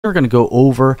We're going to go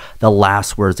over the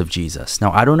last words of Jesus.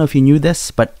 Now, I don't know if you knew this,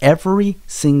 but every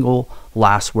single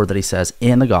last word that he says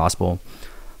in the gospel,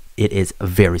 it is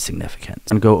very significant.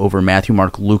 I'm going to go over Matthew,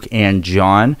 Mark, Luke, and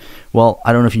John. Well,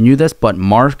 I don't know if you knew this, but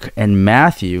Mark and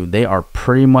Matthew, they are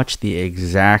pretty much the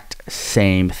exact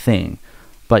same thing.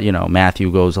 But, you know,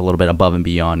 Matthew goes a little bit above and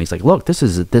beyond. He's like, look, this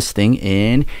is this thing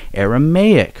in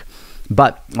Aramaic.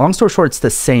 But long story short, it's the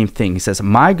same thing. He says,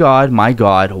 my God,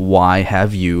 why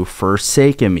have you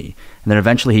forsaken me? And then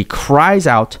eventually he cries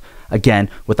out again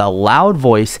with a loud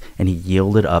voice, and he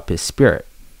yielded up his spirit.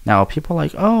 Now, people are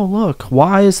like, oh, look,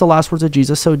 why is the last words of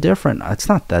Jesus so different? It's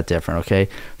not that different, okay?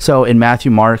 So in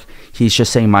Matthew, Mark, he's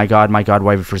just saying, my God,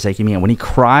 why have you forsaken me? And when he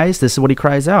cries, this is what he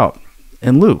cries out.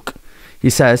 In Luke, he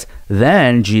says,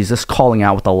 then Jesus calling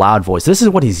out with a loud voice. This is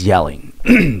what he's yelling.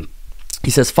 He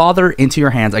says, Father, into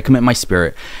your hands I commit my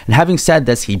spirit. And having said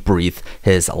this, he breathed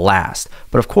his last.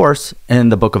 But of course, in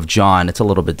the book of John, it's a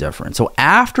little bit different. So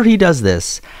after he does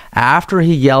this, after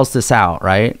he yells this out,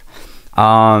 right,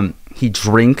 he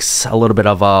drinks a little bit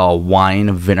of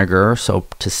wine vinegar, so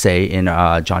to say, in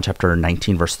John chapter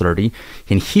 19, verse 30.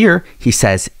 And here he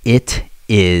says, it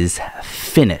is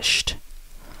finished.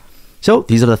 So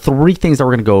these are the three things that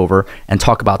we're going to go over and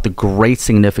talk about the great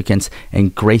significance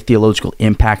and great theological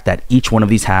impact that each one of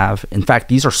these have. In fact,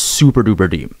 these are super duper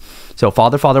deep. So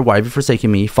Father, why have you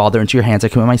forsaken me? Father, into your hands I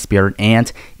commit my spirit,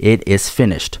 and it is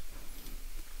finished.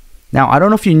 Now, I don't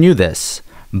know if you knew this,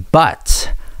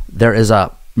 but there is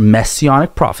a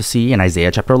messianic prophecy in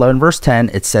Isaiah chapter 11, verse 10.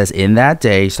 It says, in that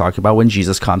day, he's talking about when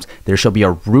Jesus comes, there shall be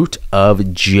a root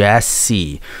of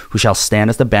Jesse, who shall stand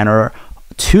as the banner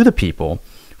to the people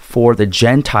for the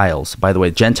Gentiles. By the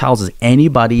way, Gentiles is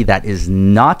anybody that is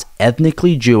not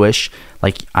ethnically Jewish.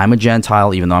 Like, I'm a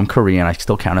Gentile, even though I'm Korean, I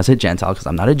still count as a Gentile because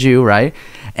I'm not a Jew, right?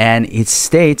 And it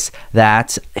states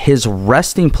that his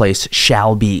resting place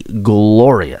shall be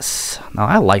glorious. Now,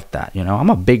 I like that. You know, I'm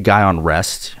a big guy on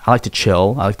rest. I like to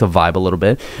chill. I like to vibe a little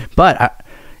bit. But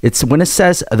it's when it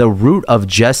says the root of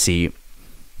Jesse,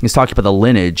 he's talking about the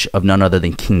lineage of none other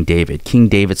than King David. King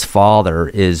David's father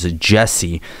is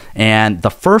Jesse. And the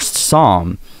first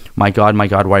psalm, my God,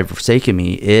 why have you forsaken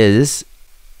me,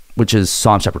 which is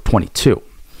Psalm chapter 22.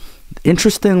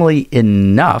 Interestingly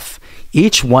enough,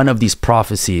 each one of these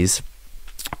prophecies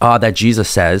that Jesus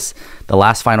says, the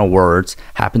last final words,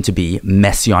 happen to be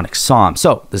messianic psalms.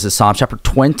 So this is Psalm chapter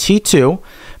 22.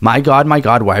 My God,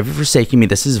 why have you forsaken me?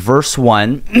 This is verse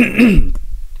 1.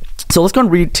 So let's go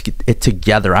and read it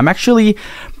together. I'm actually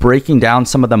breaking down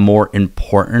some of the more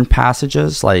important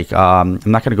passages. Like, I'm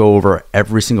not going to go over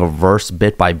every single verse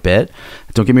bit by bit.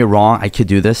 Don't get me wrong, I could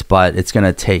do this, but it's going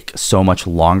to take so much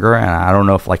longer, and I don't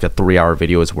know if like a 3-hour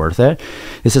video is worth it.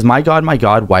 It says, my God,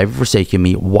 why have you forsaken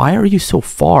me? Why are you so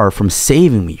far from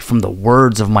saving me from the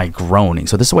words of my groaning?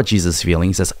 So this is what Jesus is feeling.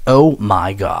 He says, oh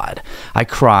my God, I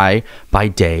cry by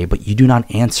day, but you do not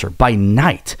answer. By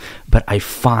night, but I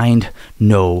find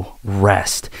no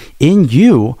rest. In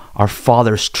you, our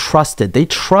fathers trusted. They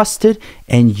trusted,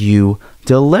 and you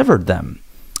delivered them.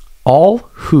 All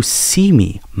who see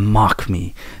me mock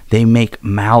me. They make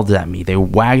mouths at me. They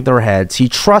wag their heads. He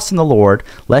trusts in the Lord.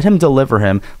 Let him deliver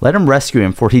him. Let him rescue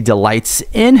him, for he delights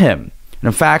in him. And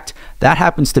in fact, that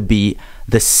happens to be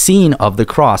the scene of the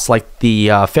cross. Like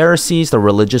the Pharisees, the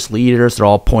religious leaders, they're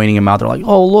all pointing him out. They're like,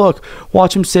 oh, look,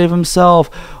 watch him save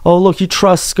himself. Oh, look, he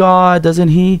trusts God, doesn't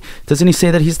he? Doesn't he say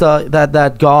that he's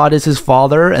that God is his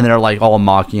father? And they're like all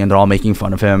mocking, and they're all making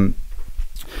fun of him.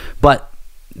 But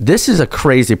this is a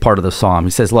crazy part of the psalm. He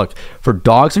says, look, for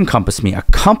dogs encompass me, a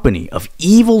company of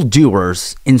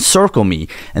evildoers encircle me,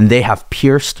 and they have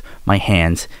pierced my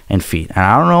hands and feet. And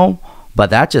I don't know, but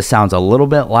that just sounds a little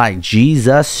bit like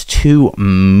Jesus to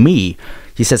me.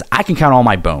 He says, I can count all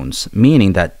my bones,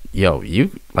 meaning that,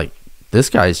 this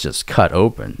guy's just cut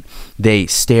open. They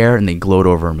stare and they gloat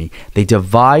over me. They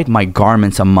divide my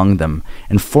garments among them,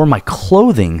 and for my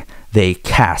clothing they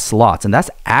cast lots. And that's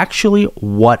actually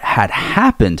what had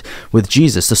happened with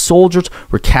Jesus. The soldiers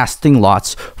were casting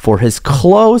lots for his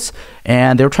clothes,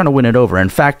 and they were trying to win it over. In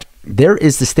fact, there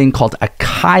is this thing called a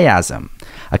chiasm.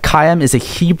 A chiasm is a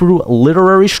Hebrew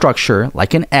literary structure,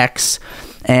 like an X,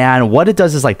 and what it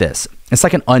does is like this. It's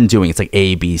like an undoing. It's like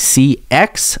A, B, C,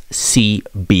 X, C,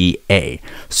 B, A.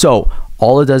 So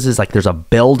all it does is like there's a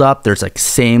build up. There's like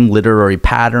same literary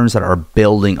patterns that are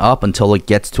building up until it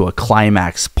gets to a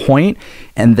climax point.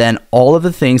 And then all of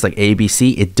the things like A, B,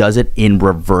 C, it does it in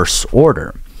reverse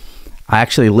order. I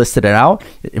actually listed it out.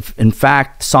 In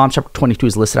fact, Psalm chapter 22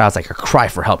 is listed out as like a cry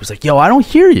for help. It's like, yo, I don't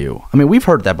hear you. I mean, we've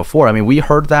heard that before. I mean, we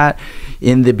heard that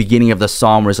in the beginning of the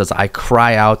psalm where it says, I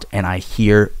cry out and I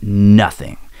hear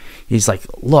nothing. He's like,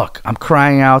 look, I'm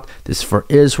crying out. This is for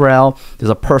Israel. There's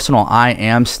a personal I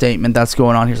am statement that's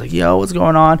going on. He's like, yo, what's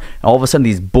going on? And all of a sudden,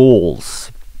 these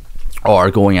bulls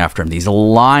are going after him. These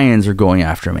lions are going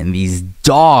after him. And these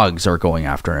dogs are going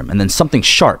after him. And then something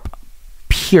sharp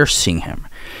piercing him.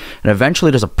 And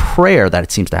eventually there's a prayer that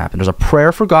it seems to happen. There's a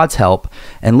prayer for God's help.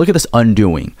 And look at this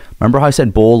undoing. Remember how I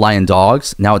said bull, lion,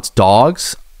 dogs? Now it's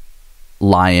dogs,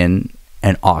 lion,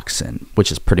 and oxen,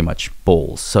 which is pretty much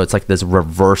bulls. So it's like this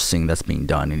reversing that's being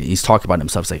done. And he's talking about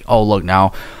himself. He's like, oh, look,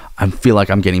 now I feel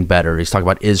like I'm getting better. He's talking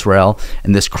about Israel.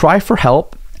 And this cry for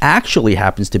help actually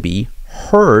happens to be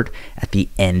heard at the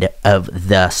end of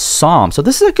the psalm. So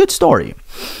this is a good story.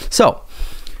 So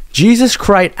Jesus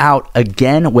cried out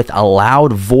again with a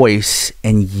loud voice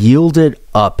and yielded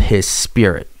up his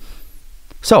spirit.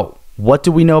 So what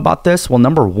do we know about this? Well,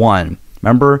 number one,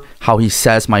 remember how he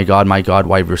says, my God,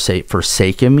 why have you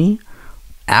forsaken me?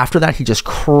 After that, he just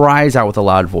cries out with a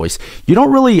loud voice. You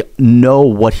don't really know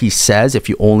what he says if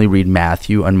you only read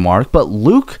Matthew and Mark, but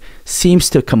Luke seems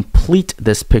to complete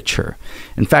this picture.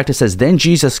 In fact, it says, then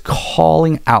Jesus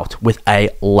calling out with a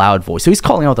loud voice. So he's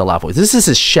calling out with a loud voice. This is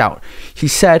his shout. He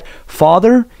said,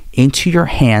 Father, into your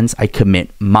hands I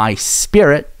commit my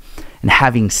spirit. And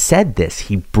having said this,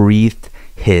 he breathed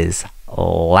his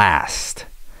last.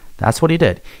 That's what he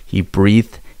did. He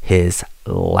breathed his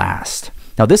last.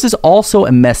 Now, this is also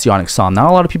a messianic psalm. Not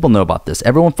a lot of people know about this.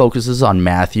 Everyone focuses on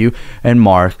Matthew and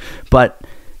Mark, but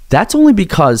that's only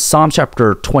because Psalm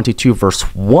chapter 22, verse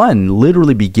 1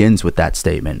 literally begins with that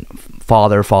statement.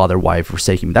 Father, Father, why have you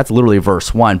forsaken me? That's literally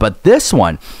verse 1. But this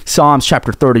one, Psalms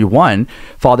chapter 31,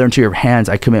 Father, into your hands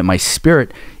I commit my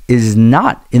spirit, is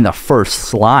not in the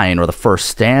first line or the first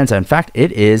stanza. In fact,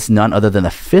 it is none other than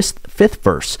the fifth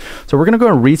verse. So we're going to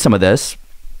go and read some of this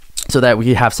so that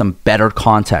we have some better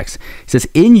context. It says,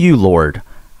 in you, Lord,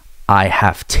 I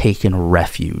have taken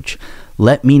refuge.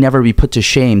 Let me never be put to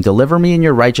shame. Deliver me in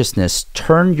your righteousness.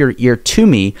 Turn your ear to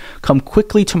me. Come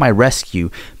quickly to my rescue.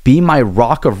 Be my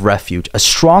rock of refuge, a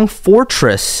strong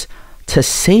fortress to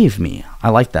save me. I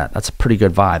like that. That's a pretty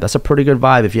good vibe. That's a pretty good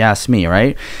vibe if you ask me,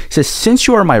 right? It says, since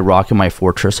you are my rock and my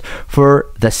fortress,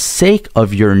 for the sake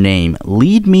of your name,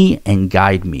 lead me and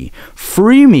guide me.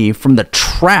 Free me from the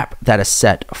trap that is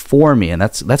set for me. And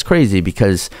that's crazy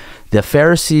because the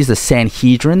Pharisees, the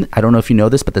Sanhedrin, I don't know if you know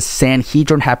this, but the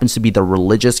Sanhedrin happens to be the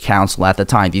religious council at the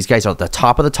time. These guys are at the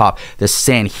top of the top. The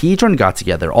Sanhedrin got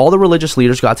together. All the religious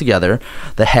leaders got together,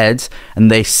 the heads, and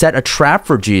they set a trap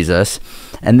for Jesus.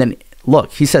 And then,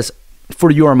 look, he says, for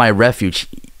you are my refuge.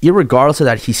 Irregardless of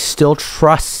that, he still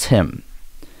trusts him.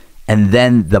 And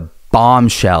then the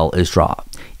bombshell is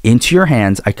dropped. Into your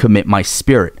hands I commit my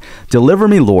spirit. Deliver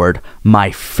me, Lord,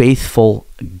 my faithful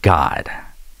God.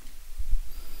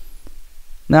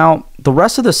 Now, the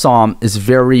rest of the psalm is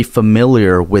very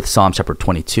familiar with Psalm chapter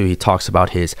 22. He talks about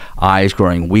his eyes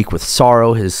growing weak with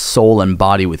sorrow, his soul and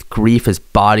body with grief,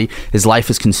 his life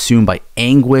is consumed by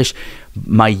anguish,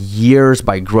 my years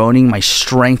by groaning, my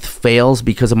strength fails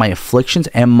because of my afflictions,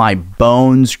 and my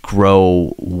bones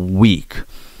grow weak.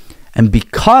 And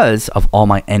because of all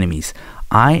my enemies,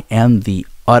 I am the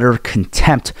utter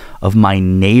contempt of my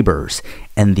neighbors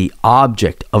and the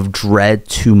object of dread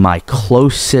to my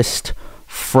closest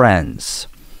friends.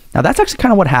 Now that's actually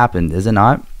kind of what happened, is it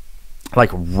not?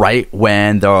 Like right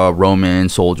when the Roman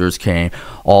soldiers came,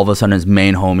 all of a sudden his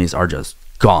main homies are just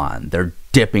gone. They're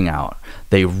dipping out.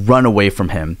 They run away from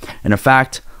him. And in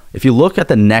fact, if you look at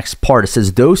the next part, it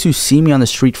says, those who see me on the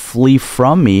street flee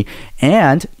from me.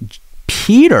 And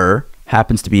Peter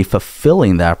happens to be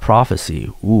fulfilling that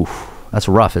prophecy. Ooh, that's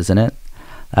rough, isn't it?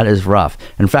 That is rough.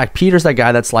 In fact, Peter's that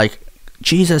guy that's like,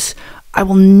 Jesus, I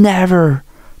will never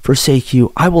forsake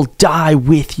you. I will die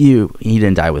with you. He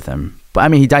didn't die with him. But I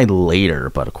mean, he died later.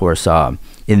 But of course,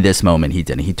 in this moment, he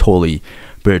didn't. He totally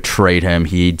betrayed him.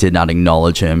 He did not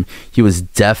acknowledge him. He was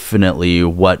definitely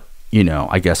what,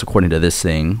 I guess according to this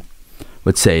thing,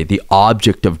 would say the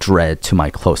object of dread to my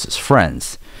closest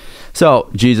friends. So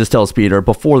Jesus tells Peter,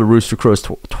 before the rooster crows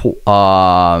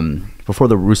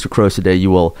today,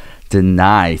 you will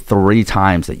deny 3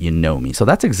 times that you know me. So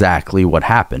that's exactly what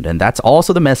happened. And that's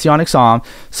also the Messianic Psalm,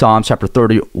 Psalm chapter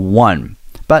 31.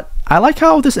 But I like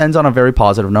how this ends on a very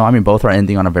positive note. I mean, both are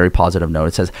ending on a very positive note.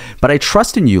 It says, but I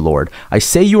trust in you, Lord. I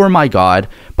say you are my God.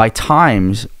 My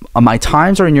times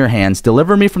are in your hands.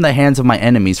 Deliver me from the hands of my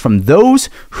enemies, from those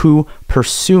who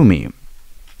pursue me.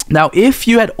 Now, if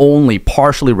you had only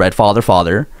partially read Father,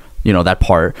 Father, that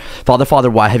part, Father, Father,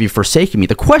 why have you forsaken me?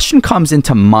 The question comes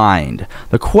into mind.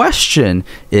 The question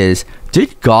is,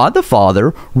 did God the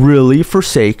Father really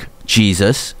forsake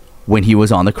Jesus when he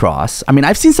was on the cross. I mean,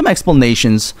 I've seen some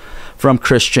explanations from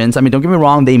Christians. I mean, don't get me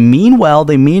wrong, they mean well,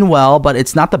 but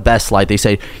it's not the best light. They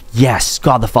say, yes,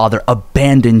 God the Father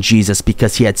abandoned Jesus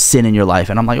because he had sin in your life.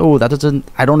 And I'm like, oh,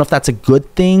 I don't know if that's a good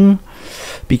thing,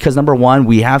 because number one,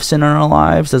 we have sin in our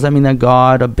lives. Does that mean that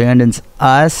God abandons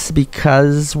us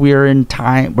because we're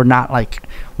not like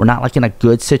in a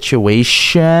good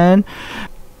situation?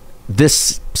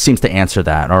 This seems to answer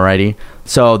that. Alrighty.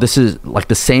 So this is like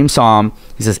the same psalm.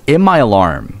 He says, in my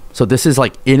alarm. So this is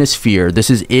like in his fear. This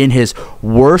is in his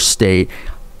worst state.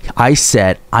 I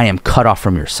said, I am cut off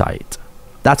from your sight.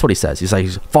 That's what he says. He's like,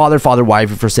 Father, Father, why have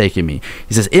you forsaken me?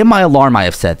 He says, in my alarm, I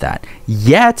have said that.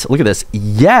 Yet, look at this.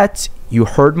 Yet you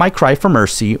heard my cry for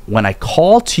mercy when I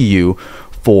called to you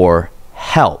for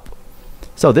help.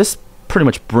 So this pretty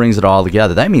much brings it all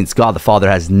together. That means God the Father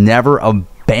has never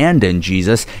abandoned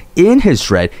Jesus in his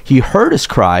dread. He heard his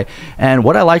cry. And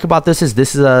what I like about this is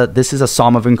this is a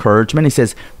psalm of encouragement. He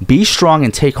says, be strong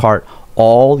and take heart,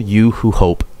 all you who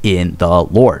hope in the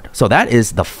Lord. So that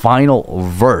is the final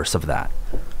verse of that.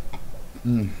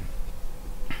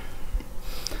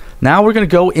 Now we're going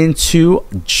to go into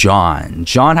John.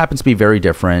 John happens to be very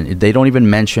different. They don't even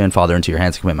mention, Father, into your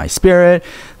hands I commit my spirit.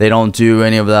 They don't do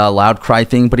any of the loud cry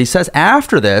thing. But he says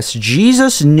after this,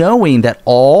 Jesus, knowing that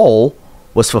all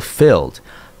was fulfilled,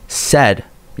 said,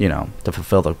 to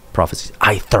fulfill the prophecies,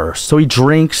 I thirst. So he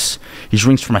drinks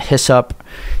from a hyssop.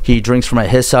 He drinks from a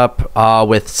hyssop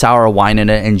with sour wine in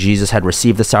it. And Jesus had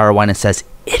received the sour wine and says,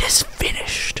 it is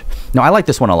finished. Now, I like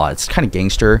this one a lot. It's kind of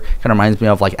gangster. Kind of reminds me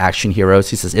of like action heroes.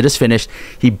 He says, it is finished.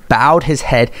 He bowed his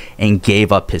head and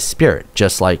gave up his spirit.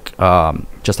 Just like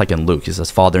in Luke. He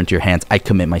says, Father, into your hands I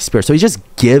commit my spirit. So he just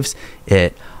gives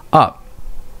it up.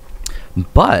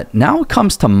 But now it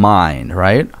comes to mind,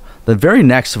 right? The very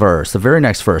next verse.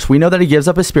 We know that he gives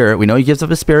up his spirit. We know he gives up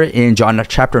his spirit in John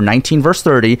chapter 19, verse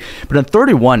 30. But in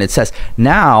 31, it says,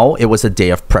 now it was a day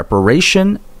of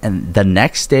preparation, and the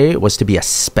next day was to be a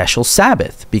special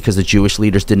Sabbath, because the Jewish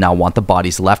leaders did not want the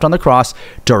bodies left on the cross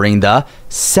during the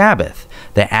Sabbath.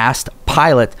 They asked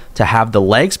Pilate to have the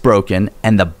legs broken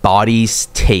and the bodies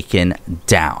taken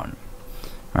down.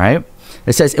 All right?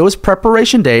 It says it was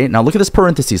preparation day. Now look at this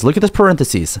parentheses.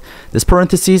 This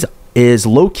parentheses is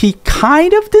low-key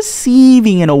kind of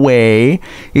deceiving in a way.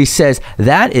 He says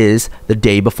that is the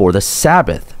day before the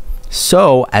Sabbath.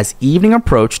 So as evening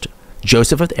approached,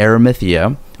 Joseph of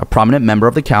Arimathea, a prominent member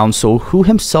of the council, who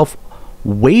himself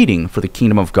waiting for the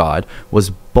kingdom of God,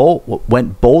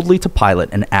 went boldly to Pilate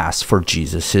and asked for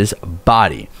Jesus's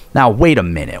body. Now, wait a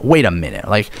minute.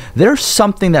 Like, there's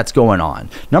something that's going on.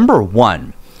 Number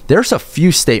one, there's a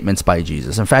few statements by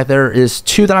Jesus. In fact, there is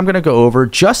two that I'm going to go over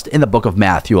just in the book of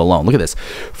Matthew alone. Look at this.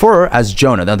 For as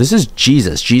Jonah, now this is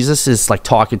Jesus. Jesus is like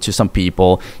talking to some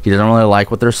people. He doesn't really like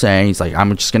what they're saying. He's like,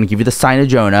 I'm just going to give you the sign of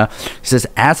Jonah. He says,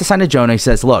 as the sign of Jonah, he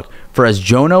says, look, for as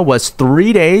Jonah was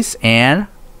 3 days and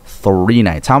 3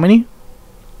 nights. How many?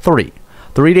 3.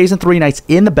 3 days and 3 nights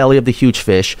in the belly of the huge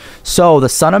fish, so the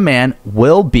Son of Man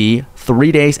will be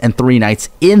 3 days and 3 nights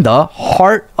in the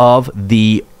heart of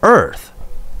the earth.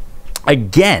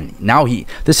 Again,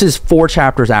 this is 4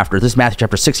 chapters after. This is Matthew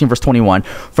chapter 16, verse 21.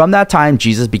 From that time,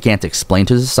 Jesus began to explain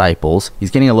to his disciples. He's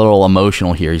getting a little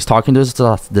emotional here. He's talking to his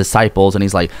disciples, and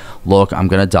he's like, look, I'm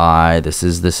going to die. This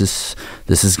is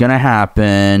going to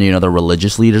happen. The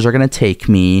religious leaders are going to take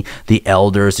me. The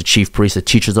elders, the chief priests, the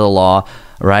teachers of the law,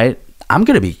 right? I'm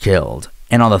going to be killed.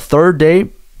 And on the 3rd day,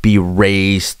 be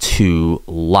raised to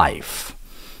life.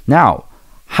 Now,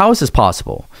 how is this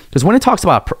possible? Because when it talks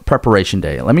about preparation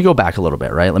day, let me go back a little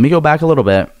bit, right?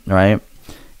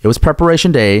 It was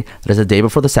preparation day. That is the day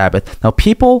before the Sabbath. Now,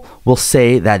 people will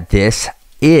say that this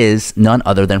is none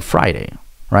other than Friday,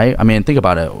 right? I mean, think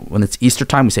about it. When it's Easter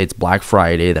time, we say it's Black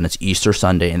Friday, then it's Easter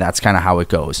Sunday, and that's kind of how it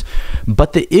goes.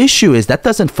 But the issue is that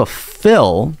doesn't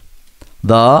fulfill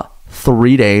the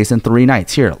 3 days and 3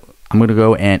 nights. Here, I'm going to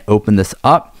go and open this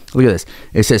up. Look at this.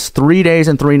 It says 3 days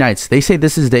and 3 nights. They say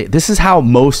this is how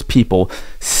most people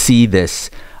see this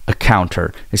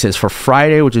encounter. It says for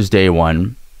Friday, which is day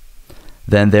 1,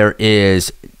 then there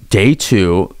is day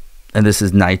 2, and this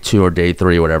is night 2 or day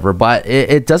 3 or whatever. But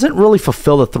it doesn't really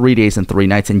fulfill the 3 days and 3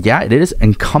 nights. And yeah, it is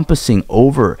encompassing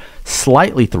over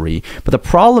slightly 3. But the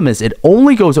problem is it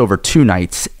only goes over 2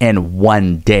 nights and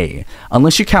 1 day.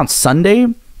 Unless you count Sunday,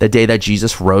 the day that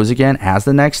Jesus rose again, as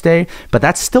the next day. But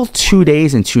that's still 2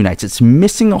 days and 2 nights. It's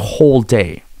missing a whole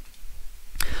day.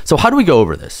 So how do we go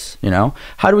over this?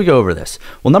 How do we go over this?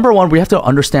 Well, number one, we have to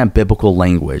understand biblical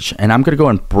language, and I'm going to go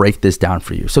and break this down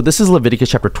for you. So this is Leviticus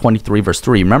chapter 23, verse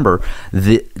 3. Remember,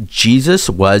 Jesus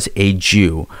was a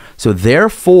Jew. So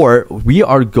therefore, we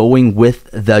are going with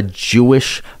the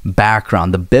Jewish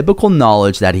background. The biblical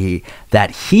knowledge that he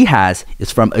has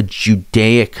is from a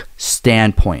Judaic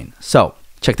standpoint. So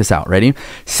check this out. Ready?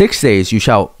 6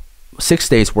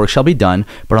 days work shall be done,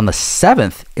 but on the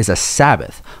seventh is a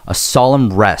Sabbath, a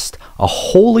solemn rest, a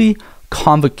holy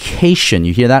convocation.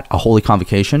 You hear that? A holy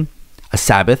convocation. A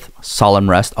Sabbath, solemn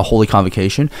rest, a holy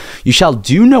convocation. You shall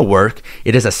do no work.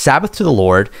 It is a Sabbath to the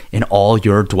Lord in all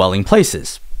your dwelling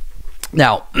places.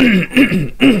 Now,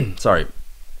 sorry.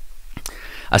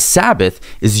 A Sabbath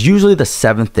is usually the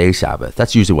seventh day Sabbath.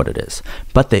 That's usually what it is.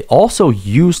 But they also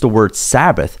use the word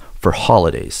Sabbath for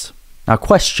holidays. Now,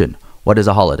 question, what is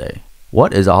a holiday?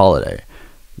 What is a holiday?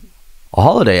 A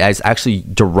holiday is actually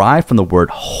derived from the word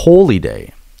holy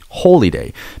day. Holy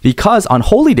day. Because on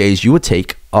holy days, you would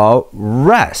take a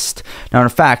rest. Now, in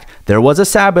fact, there was a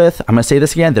Sabbath. I'm going to say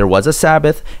this again. There was a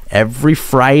Sabbath every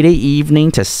Friday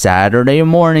evening to Saturday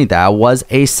morning. That was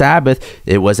a Sabbath.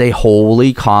 It was a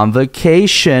holy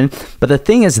convocation. But the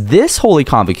thing is, this holy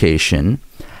convocation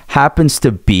happens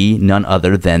to be none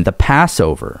other than the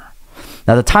Passover.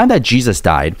 Now, the time that Jesus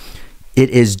died, it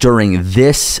is during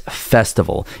this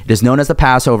festival. It is known as the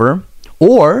Passover,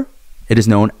 or it is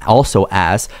known also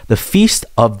as the Feast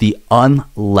of the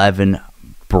Unleavened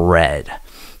Bread.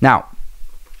 Now,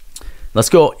 let's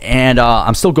go, and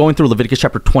I'm still going through Leviticus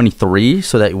chapter 23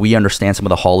 so that we understand some of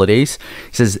the holidays.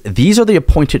 It says, these are the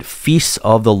appointed feasts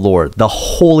of the Lord, the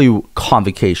holy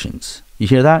convocations. You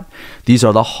hear that? These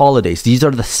are the holidays. These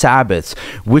are the Sabbaths,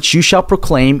 which you shall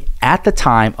proclaim at the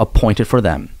time appointed for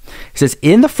them. It says,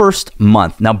 in the first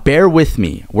month. Now, bear with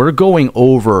me. We're going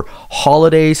over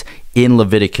holidays in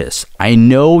Leviticus. I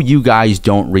know you guys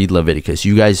don't read Leviticus.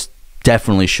 You guys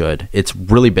definitely should. It's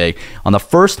really big. On the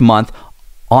first month,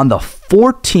 on the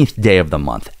 14th day of the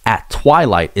month, at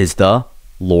twilight, is the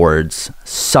Lord's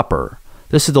Supper.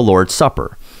 This is the Lord's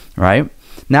Supper, right?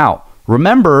 Now,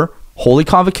 remember, holy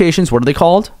convocations, what are they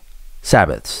called?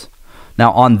 Sabbaths.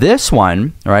 Now, on this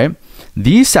one, right,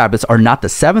 these Sabbaths are not the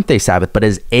seventh day Sabbath, but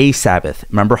is a Sabbath.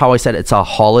 Remember how I said it's a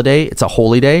holiday? It's a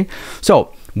holy day.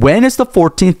 So when is the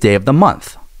 14th day of the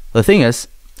month? The thing is,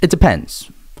 it depends.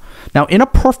 Now, in a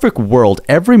perfect world,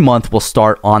 every month will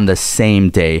start on the same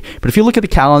day. But if you look at the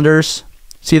calendars,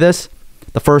 see this?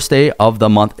 The first day of the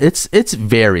month, it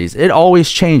varies. It always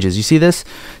changes. You see this?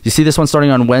 You see this one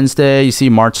starting on Wednesday. You see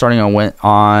March starting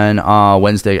on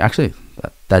Wednesday. Actually,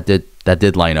 that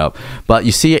did line up. But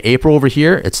you see April over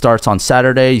here, it starts on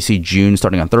Saturday. You see June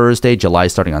starting on Thursday, July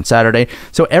starting on Saturday.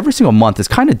 So every single month is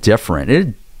kind of different.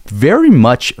 It very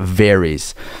much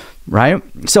varies, right?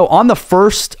 So on the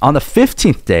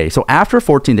 15th day, so after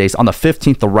 14 days, on the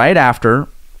 15th, the right after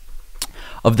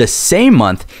of the same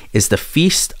month is the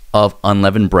Feast of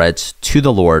Unleavened Breads to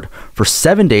the Lord. For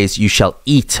 7 days you shall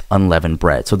eat unleavened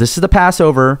bread. So this is the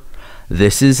Passover.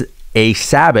 This is a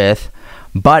Sabbath.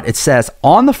 But it says,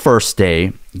 on the first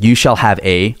day, you shall have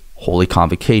a holy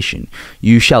convocation.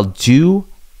 You shall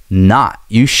not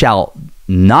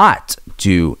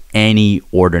do any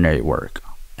ordinary work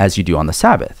as you do on the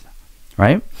Sabbath,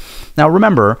 right? Now,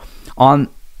 remember, on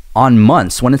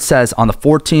months, when it says on the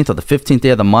 14th or the 15th day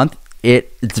of the month,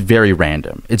 it's very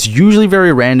random. It's usually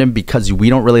very random because we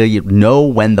don't really know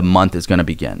when the month is going to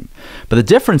begin. But the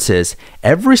difference is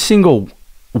every single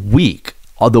week,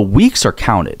 all the weeks are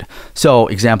counted. So,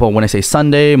 example, when I say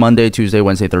Sunday, Monday, Tuesday,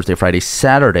 Wednesday, Thursday, Friday,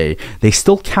 Saturday, they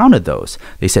still counted those.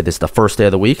 They said this is the first day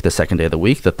of the week, the second day of the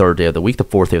week, the third day of the week, the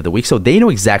fourth day of the week. So they know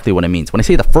exactly what it means. When I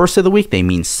say the first day of the week, they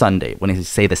mean Sunday. When I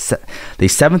say the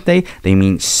seventh day, they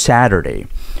mean Saturday.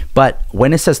 But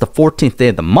when it says the 14th day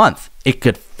of the month, it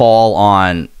could fall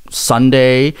on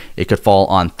Sunday, it could fall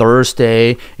on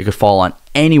Thursday, it could fall on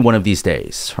any one of these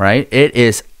days, right? It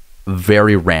is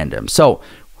very random. So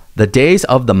the days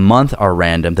of the month are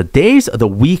random. The days of the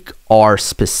week are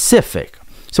specific.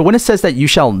 So when it says that you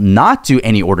shall not do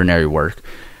any ordinary work,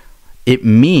 it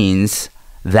means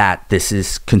that this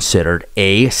is considered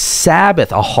a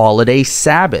Sabbath, a holiday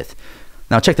Sabbath.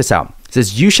 Now check this out. It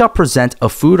says, you shall present a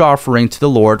food offering to the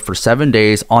Lord for 7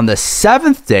 days. On the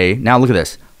seventh day, now look at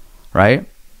this, right?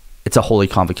 It's a holy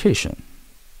convocation.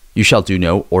 You shall do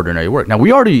no ordinary work. Now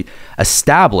we already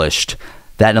established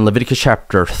that in Leviticus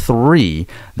chapter 3,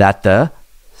 that the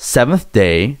seventh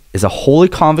day is a holy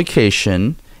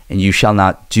convocation and you shall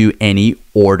not do any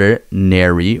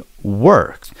ordinary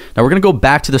work. Now we're going to go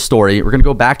back to the story. We're going to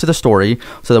go back to the story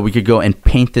so that we could go and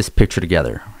paint this picture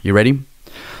together. You ready?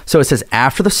 So it says,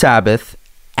 after the Sabbath,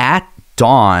 at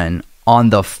dawn on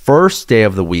the first day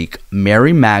of the week,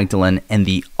 Mary Magdalene and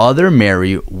the other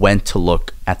Mary went to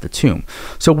look at the tomb.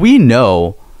 So we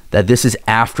know that this is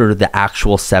after the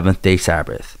actual seventh-day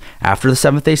Sabbath. After the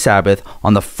seventh-day Sabbath,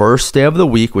 on the first day of the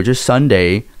week, which is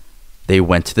Sunday, they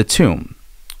went to the tomb.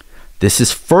 This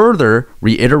is further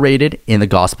reiterated in the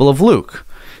Gospel of Luke.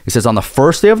 It says, on the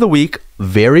first day of the week,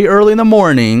 very early in the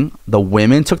morning, the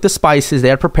women took the spices they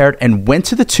had prepared and went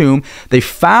to the tomb. They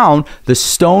found the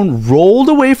stone rolled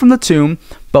away from the tomb,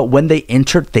 but when they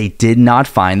entered, they did not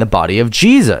find the body of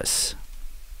Jesus.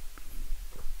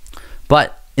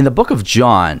 But in the book of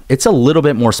John, it's a little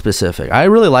bit more specific. I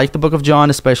really like the book of John,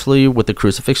 especially with the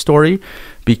crucifix story,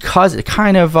 because it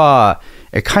kind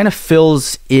of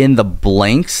fills in the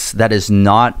blanks that is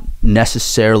not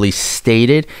necessarily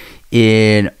stated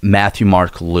in Matthew,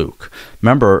 Mark, Luke.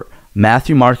 Remember,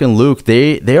 Matthew, Mark, and Luke,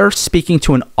 they are speaking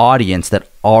to an audience that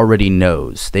already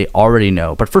knows. They already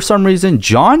know. But for some reason,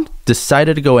 John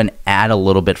decided to go and add a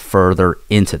little bit further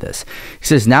into this. He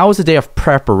says, now is the day of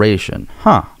preparation.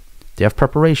 Day of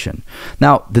preparation.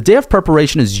 Now, the day of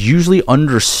preparation is usually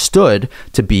understood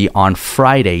to be on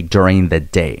Friday during the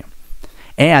day.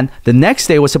 And the next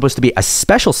day was supposed to be a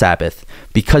special Sabbath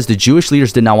because the Jewish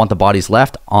leaders did not want the bodies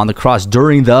left on the cross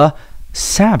during the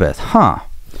Sabbath.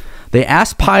 They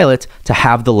asked Pilate to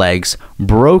have the legs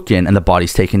broken and the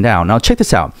bodies taken down. Now, check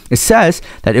this out. It says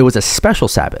that it was a special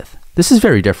Sabbath. This is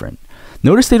very different.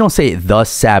 Notice they don't say the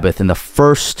Sabbath in the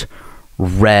first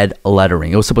red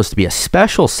lettering. It was supposed to be a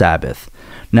special Sabbath.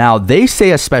 Now, they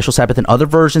say a special Sabbath. In other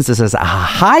versions, it says a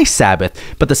high Sabbath.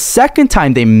 But the second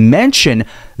time they mention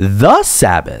the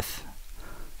Sabbath,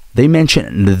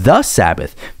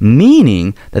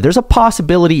 meaning that there's a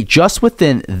possibility just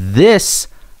within this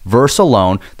verse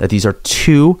alone that these are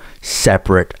two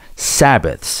separate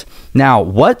Sabbaths. Now,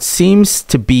 what seems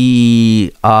to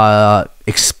be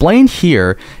explained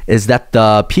here is that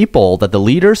the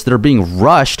leaders that are being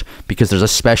rushed because there's a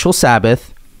special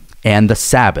Sabbath and the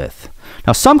Sabbath.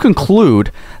 Now, some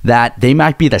conclude that they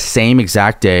might be the same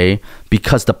exact day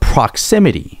because the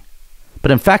proximity. But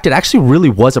in fact, it actually really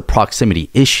was a proximity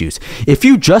issue. If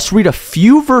you just read a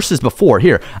few verses before,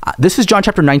 here, this is John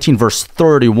chapter 19, verse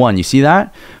 31. You see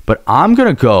that? But I'm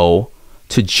going to go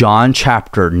to John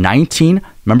chapter 19.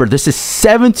 Remember, this is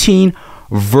 17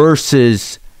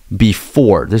 verses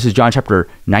before. This is John chapter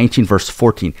 19, verse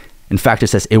 14. In fact, it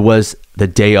says it was the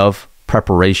day of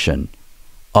preparation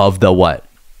of the what?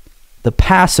 The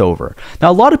Passover. Now,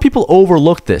 a lot of people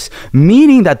overlook this,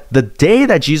 meaning that the day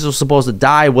that Jesus was supposed to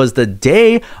die was the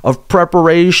day of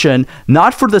preparation,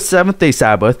 not for the seventh-day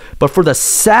Sabbath, but for the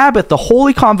Sabbath, the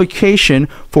holy convocation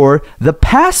for the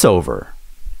Passover.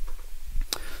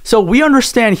 So we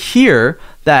understand here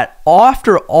that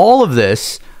after all of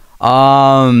this,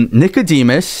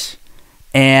 Nicodemus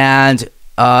and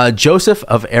Joseph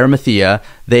of Arimathea,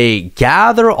 they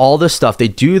gather all this stuff. They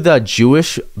do the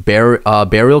Jewish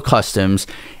burial customs,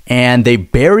 and they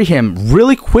bury him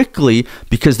really quickly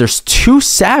because there's two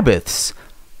Sabbaths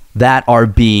that are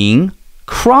being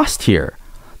crossed here.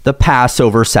 The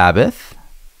Passover Sabbath,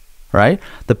 right?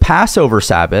 The Passover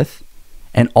Sabbath,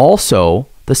 and also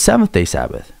the seventh-day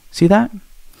Sabbath. See that?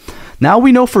 Now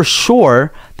we know for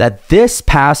sure that this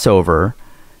Passover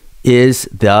is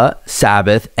the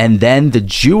Sabbath, and then the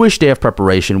Jewish day of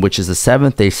preparation, which is the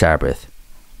seventh-day Sabbath.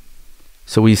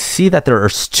 So we see that there are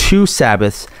two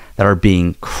Sabbaths that are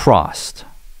being crossed.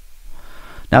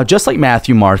 Now, just like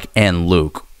Matthew, Mark, and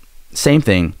Luke, same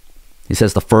thing. He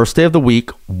says the first day of the week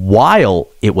while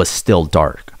it was still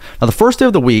dark. Now, the first day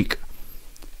of the week,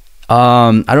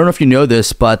 I don't know if you know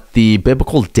this, but the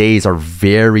biblical days are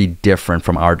very different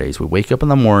from our days. We wake up in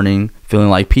the morning feeling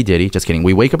like P. Diddy. Just kidding.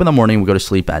 We wake up in the morning, we go to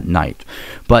sleep at night.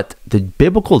 But the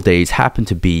biblical days happen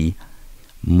to be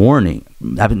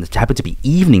happen to be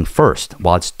evening first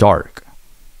while it's dark.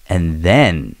 And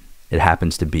then it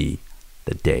happens to be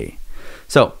the day.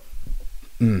 So,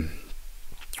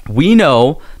 we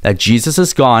know that Jesus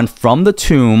is gone from the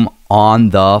tomb on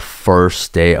the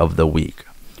first day of the week.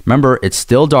 Remember, it's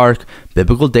still dark.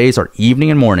 Biblical days are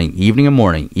evening and morning, evening and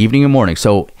morning, evening and morning.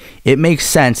 So it makes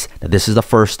sense that this is the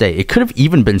first day. It could have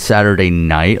even been Saturday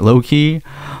night, low key,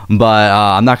 but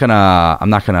I'm not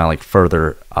gonna like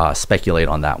further speculate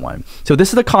on that one. So this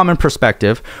is the common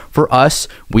perspective for us.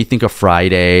 We think of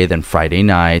Friday, then Friday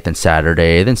night, then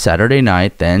Saturday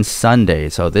night, then Sunday.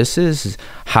 So this is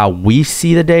how we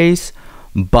see the days.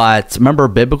 But remember,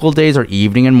 biblical days are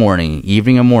evening and morning,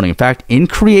 evening and morning. In fact, in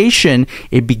creation,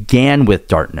 it began with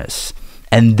darkness,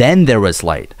 and then there was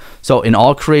light. So in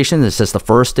all creation, it says the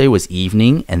first day was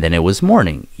evening, and then it was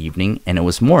morning, evening, and it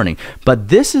was morning. But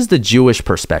this is the Jewish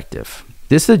perspective.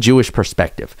 This is a Jewish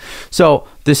perspective. So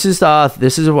this is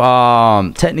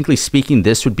technically speaking,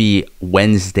 this would be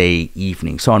Wednesday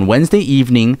evening. So on Wednesday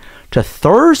evening to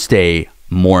Thursday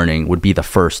morning would be the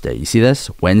first day. You see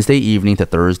this? Wednesday evening to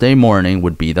Thursday morning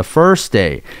would be the first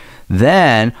day.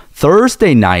 Then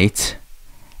Thursday night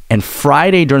and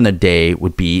Friday during the day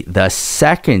would be the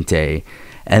second day.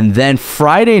 And then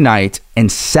Friday night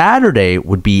and Saturday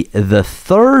would be the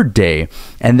third day.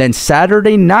 And then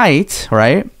Saturday night,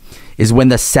 right, is when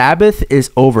the Sabbath is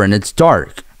over and it's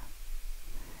dark.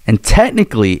 And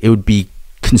technically, it would be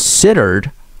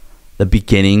considered the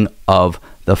beginning of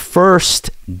the first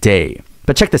day.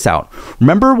 But check this out.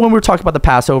 Remember when we were talking about the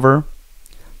Passover?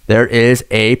 There is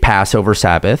a Passover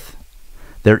Sabbath.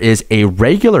 There is a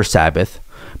regular Sabbath.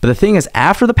 But the thing is,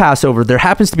 after the Passover, there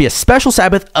happens to be a special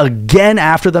Sabbath again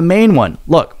after the main one.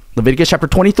 Look, Leviticus chapter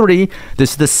 23,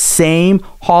 this is the same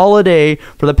holiday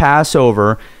for the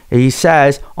Passover. He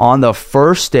says, on the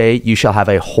first day, you shall have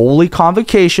a holy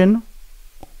convocation.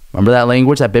 Remember that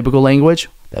language, that biblical language?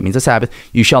 That means a Sabbath.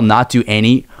 You shall not do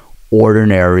any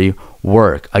ordinary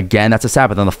work. Again, that's a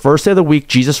Sabbath. On the first day of the week,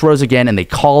 Jesus rose again, and they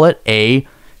call it a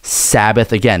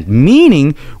Sabbath again.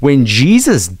 Meaning, when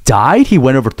Jesus died, he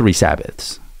went over 3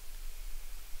 Sabbaths.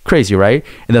 Crazy, right?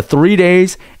 In the 3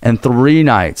 days and 3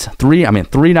 nights. 3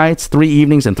 nights, 3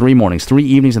 evenings, and 3 mornings. 3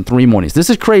 evenings and 3 mornings.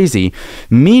 This is crazy,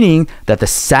 meaning that the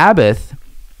Sabbath,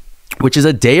 which is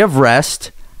a day of rest,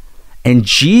 and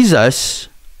Jesus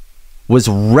was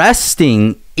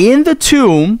resting in the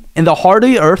tomb, in the heart of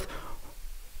the earth,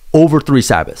 over 3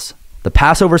 Sabbaths. The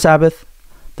Passover Sabbath,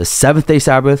 the 7th-day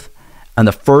Sabbath, and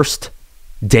the first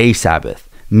day Sabbath.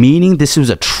 Meaning this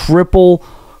was a triple,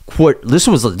 this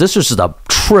was just a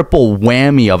triple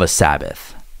whammy of a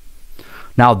Sabbath.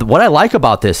 Now, what I like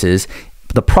about this is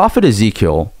the prophet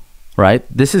Ezekiel, right?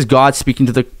 This is God speaking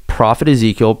to the prophet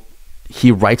Ezekiel. He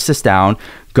writes this down.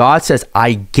 God says,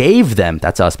 I gave them,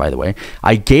 that's us, by the way,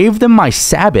 I gave them my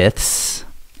Sabbaths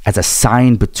as a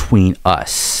sign between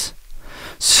us.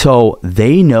 So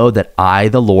they know that I,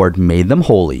 the Lord, made them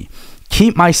holy.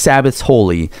 Keep my Sabbaths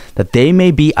holy, that they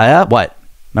may be, what?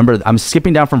 Remember, I'm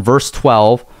skipping down from verse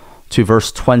 12 to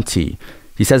verse 20.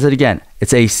 He says it again.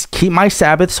 It's a keep my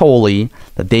Sabbaths holy,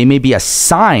 that they may be a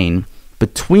sign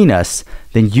between us.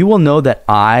 Then you will know that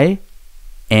I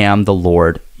am the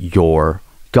Lord your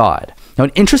God. Now,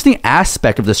 an interesting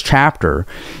aspect of this chapter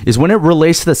is when it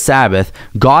relates to the Sabbath,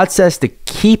 God says to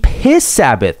keep his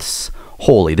Sabbaths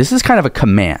holy. This is kind of a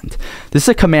command. This is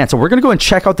a command. So we're going to go and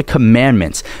check out the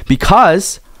commandments,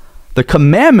 because the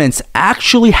commandments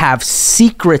actually have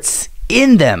secrets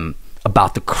in them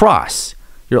about the cross.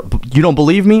 You don't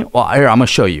believe me? Well, here, I'm going to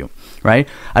show you, right?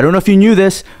 I don't know if you knew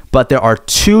this, but there are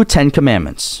 2 Ten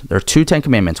Commandments. There are 2 Ten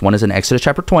Commandments. One is in Exodus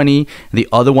chapter 20, and the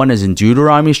other one is in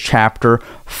Deuteronomy chapter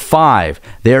 5.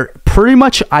 They're pretty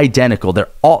much identical. They're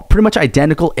all pretty much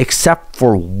identical except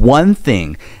for one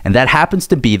thing, and that happens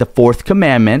to be the 4th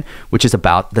commandment, which is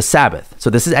about the Sabbath. So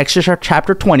this is Exodus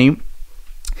chapter 20.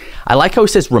 I like how he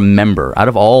says remember. Out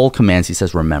of all commands, he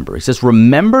says remember. He says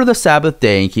remember the Sabbath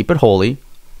day and keep it holy.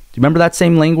 Do you remember that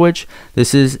same language?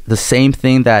 This is the same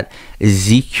thing that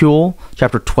Ezekiel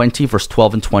chapter 20 verse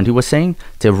 12 and 20 was saying,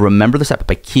 to remember the Sabbath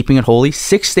by keeping it holy.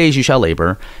 6 days you shall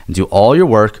labor and do all your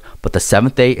work, but the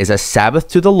 7th day is a Sabbath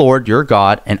to the Lord your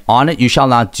God, and on it you shall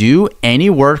not do any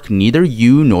work, neither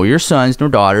you nor your sons nor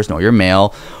daughters nor your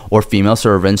male or female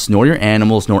servants nor your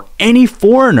animals nor any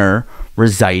foreigner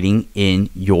residing in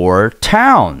your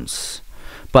towns.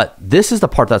 But this is the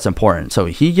part that's important. So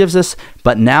he gives us,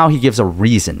 but now he gives a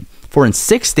reason. For in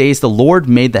 6 days the Lord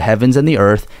made the heavens and the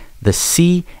earth, the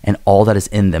sea, and all that is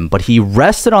in them. But he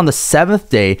rested on the 7th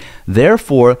day.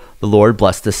 Therefore, the Lord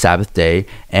blessed the Sabbath day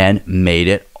and made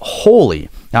it holy.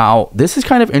 Now, this is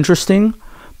kind of interesting,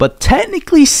 but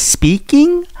technically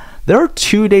speaking, there are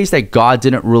 2 days that God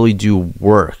didn't really do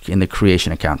work in the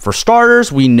creation account. For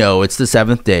starters, we know it's the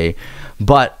 7th day,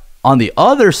 but on the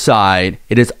other side,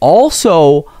 it is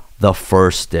also the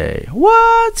first day.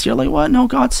 What? You're like, what? No,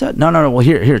 God said. No. Well,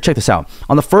 here, check this out.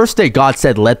 On the first day, God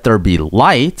said, let there be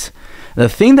light. The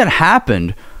thing that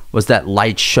happened was that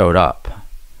light showed up.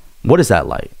 What is that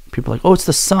light? People are like, oh, it's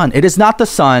the sun. It is not the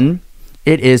sun.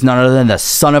 It is none other than the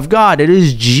Son of God. It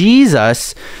is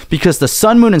Jesus, because the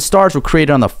sun, moon, and stars were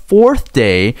created on the 4th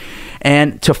day.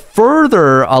 And to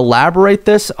further elaborate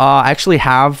this, I actually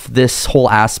have this whole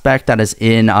aspect that is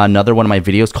in another one of my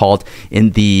videos called "In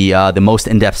the Most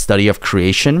In-Depth Study of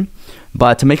Creation."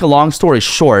 But to make a long story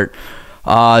short,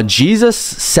 Jesus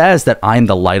says that I'm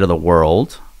the light of the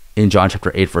world in John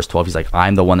chapter 8, verse 12, he's like,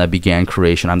 I'm the one that began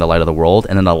creation. I'm the light of the world.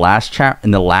 And in the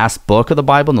last book of the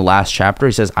Bible, in the last chapter,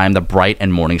 he says, I'm the bright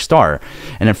and morning star.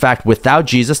 And in fact, without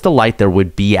Jesus, the light, there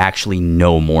would be actually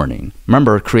no morning.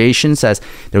 Remember, creation says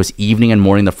there was evening and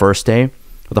morning the first day.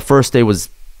 Well, the first day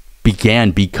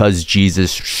began because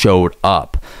Jesus showed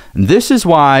up. And this is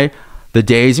why the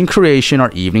days in creation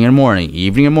are evening and morning,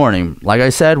 evening and morning. Like I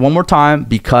said, one more time,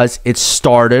 because it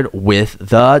started with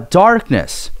the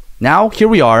darkness. Now, here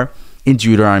we are in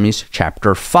Deuteronomy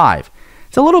chapter 5.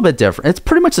 It's a little bit different. It's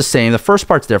pretty much the same. The first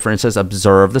part's different. It says,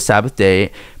 observe the Sabbath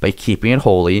day by keeping it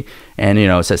holy. And,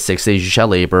 it says 6 days you shall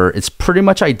labor. It's pretty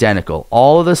much identical.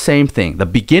 All of the same thing. The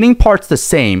beginning part's the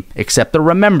same, except the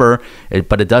remember,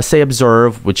 but it does say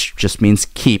observe, which just means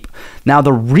keep. Now,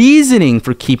 the reasoning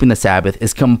for keeping the Sabbath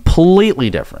is completely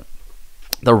different.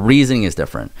 The reasoning is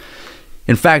different.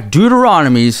 In fact,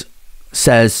 Deuteronomy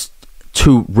says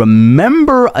to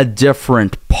remember a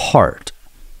different part.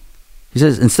 He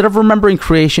says, instead of remembering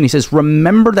creation, he says,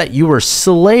 remember that you were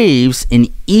slaves in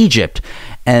Egypt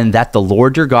and that the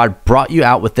Lord your God brought you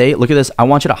out with look at this. I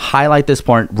want you to highlight this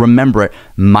part. Remember it.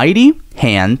 Mighty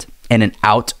hand and an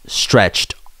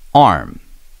outstretched arm.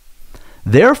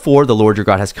 Therefore, the Lord your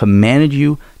God has commanded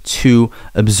you to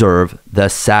observe the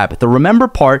Sabbath. The remember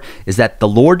part is that the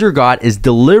Lord your God is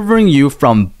delivering you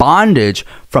from bondage,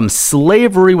 from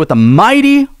slavery with a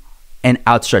mighty and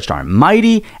outstretched arm.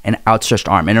 Mighty and outstretched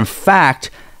arm. And in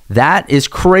fact, that is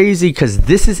crazy because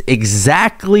this is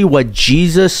exactly what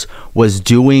Jesus was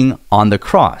doing on the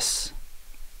cross.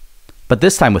 But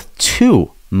this time with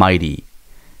two mighty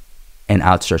and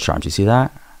outstretched arms. You see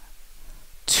that?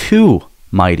 Two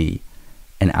mighty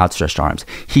and outstretched arms.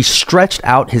 He stretched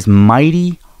out his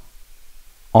mighty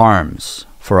arms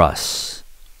for us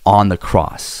on the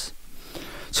cross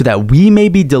so that we may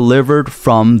be delivered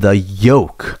from the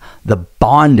yoke, the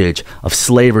bondage of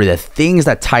slavery, the things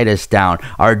that tied us down,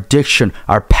 our addiction,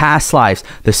 our past lives,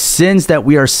 the sins that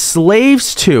we are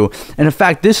slaves to. And in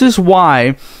fact, this is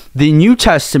why the New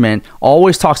Testament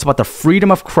always talks about the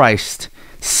freedom of Christ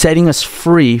setting us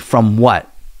free from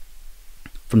what?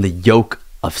 From the yoke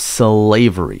of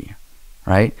slavery,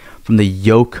 right? From the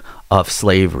yoke of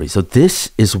slavery. So this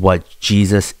is what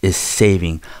Jesus is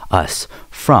saving us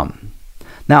from.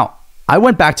 Now, I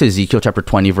went back to Ezekiel chapter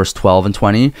 20, verse 12 and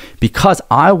 20, because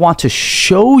I want to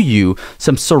show you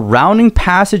some surrounding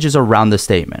passages around this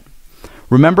statement.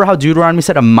 Remember how Deuteronomy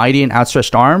said a mighty and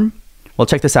outstretched arm? Well,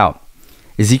 check this out.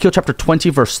 Ezekiel chapter 20,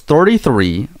 verse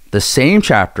 33, the same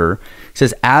chapter,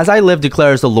 says, as I live,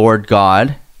 declares the Lord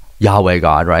God, Yahweh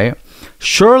God, right?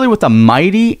 Surely with a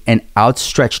mighty and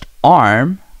outstretched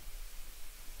arm,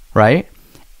 right?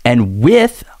 And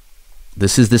with,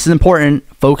 this is important,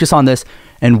 focus on this,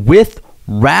 and with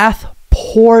wrath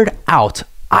poured out,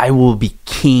 I will be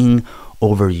king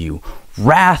over you.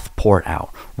 Wrath poured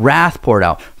out. Wrath poured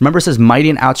out. Remember, it says mighty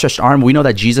and outstretched arm. We know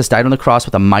that Jesus died on the cross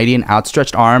with a mighty and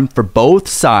outstretched arm for both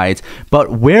sides.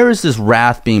 But where is this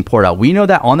wrath being poured out? We know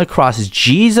that on the cross,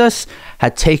 Jesus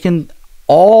had taken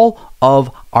all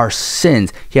of our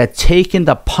sins. He had taken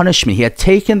the punishment. He had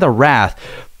taken the wrath.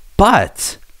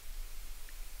 But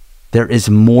there is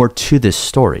more to this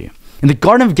story. In the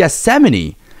Garden of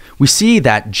Gethsemane, we see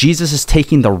that Jesus is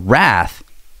taking the wrath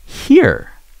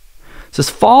here. It says,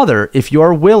 Father, if you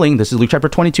are willing, this is Luke chapter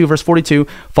 22, verse 42,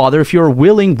 Father, if you are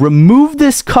willing, remove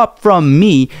this cup from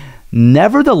me.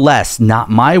 Nevertheless,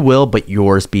 not my will, but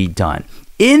yours be done.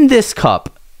 In this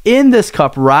cup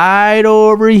right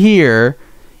over here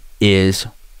is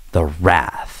the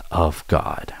wrath of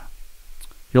God.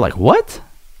 You're like, what?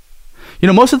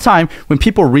 Most of the time when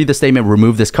people read the statement,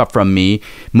 remove this cup from me,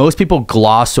 most people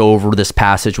gloss over this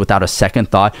passage without a second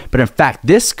thought. But in fact,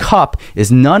 this cup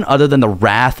is none other than the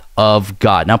wrath of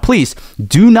God. Now, please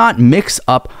do not mix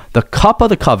up the cup of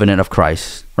the covenant of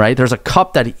Christ, right? There's a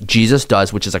cup that Jesus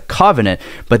does, which is a covenant,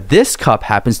 but this cup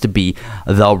happens to be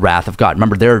the wrath of God.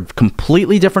 Remember, they're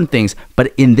completely different things,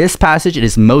 but in this passage, it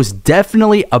is most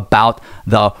definitely about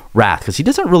the wrath because he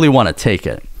doesn't really want to take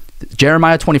it.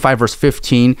 Jeremiah 25, verse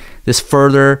 15, this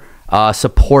further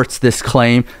supports this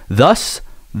claim. Thus,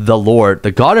 the Lord, the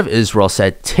God of Israel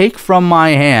said, take from my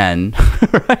hand,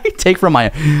 right? Take from my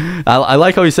hand. I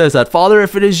like how he says that. Father,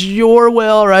 if it is your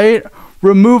will, right?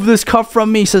 Remove this cup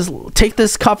from me. He says, take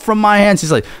this cup from my hands.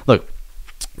 He's like, look,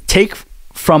 take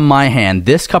from my hand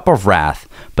this cup of wrath.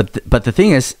 But the thing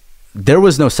is, there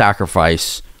was no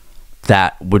sacrifice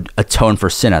that would atone for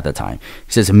sin at the time.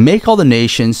 He says, make all the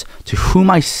nations to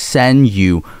whom I send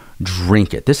you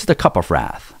drink it. This is the cup of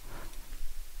wrath.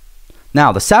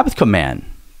 Now, the Sabbath command,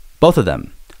 both of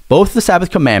them, both the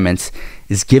Sabbath commandments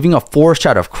is giving a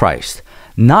foreshadow of Christ.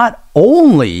 not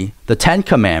only the 10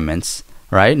 commandments,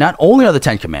 right? Not only are the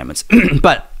 10 commandments,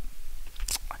 but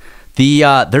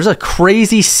there's a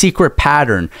crazy secret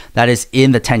pattern that is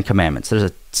in the 10 commandments.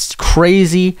 There's a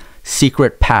crazy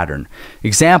secret pattern.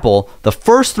 Example, the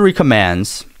first 3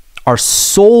 commands are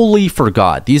solely for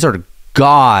God. These are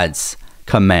God's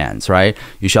commands, right?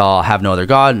 You shall have no other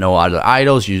God, no other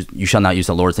idols. You shall not use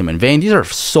the Lord's name in vain. These are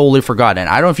solely for God. And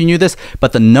I don't know if you knew this,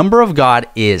 but the number of God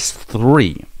is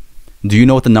 3. Do you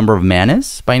know what the number of man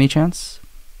is by any chance?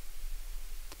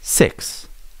 6.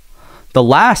 The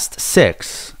last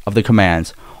 6 of the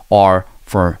commands are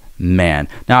for man.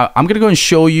 Now, I'm going to go and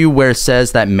show you where it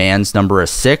says that man's number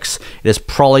is 6. It is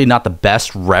probably not the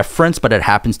best reference, but it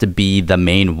happens to be the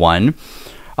main one.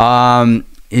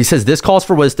 He says, this calls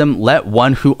for wisdom. Let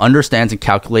one who understands and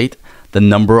calculate the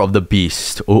number of the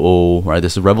beast. Right?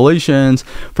 This is Revelations.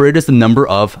 For it is the number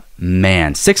of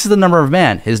man. 6 is the number of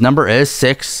man. His number is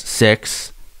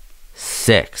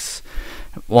 666.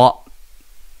 Well,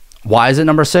 why is it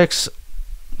number 6?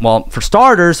 Well, for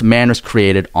starters, man was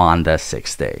created on the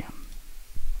 6th day.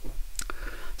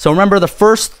 So remember, the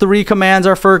first 3 commands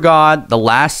are for God. The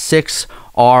last 6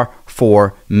 are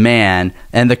for man.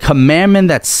 And the commandment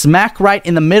that's smack right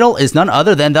in the middle is none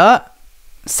other than the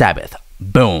Sabbath.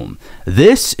 Boom.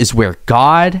 This is where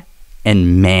God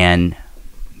and man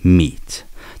meet.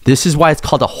 This is why it's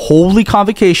called a holy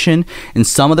convocation. In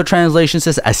some of the translations,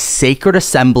 it says a sacred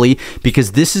assembly,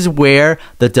 because this is where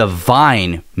the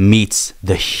divine meets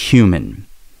the human.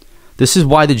 This is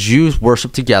why the Jews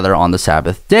worship together on the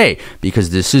Sabbath day, because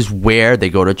this is where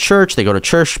they go to church. They go to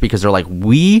church because they're like,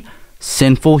 we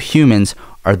sinful humans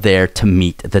are there to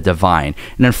meet the divine.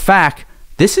 And in fact,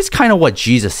 this is kind of what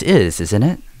Jesus is, isn't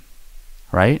it?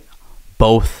 Right?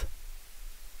 Both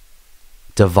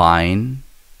divine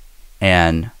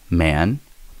and man.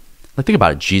 Like, think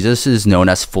about it. Jesus is known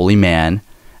as fully man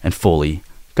and fully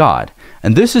God.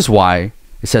 And this is why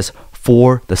it says,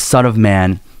 for the Son of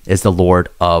Man is the Lord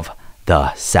of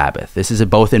the Sabbath. This is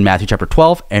both in Matthew chapter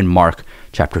 12 and Mark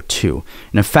chapter 2.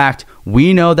 And in fact,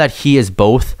 we know that he is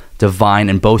both divine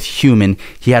and both human.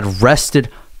 He had rested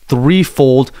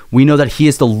threefold. We know that he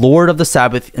is the Lord of the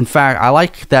Sabbath. In fact, I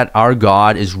like that our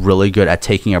God is really good at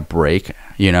taking a break.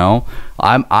 You know,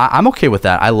 I'm okay with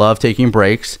that. I love taking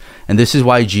breaks. And this is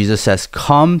why Jesus says,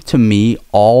 come to me,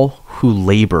 all who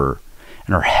labor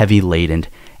and are heavy laden,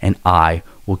 and I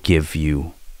will give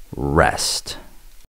you rest.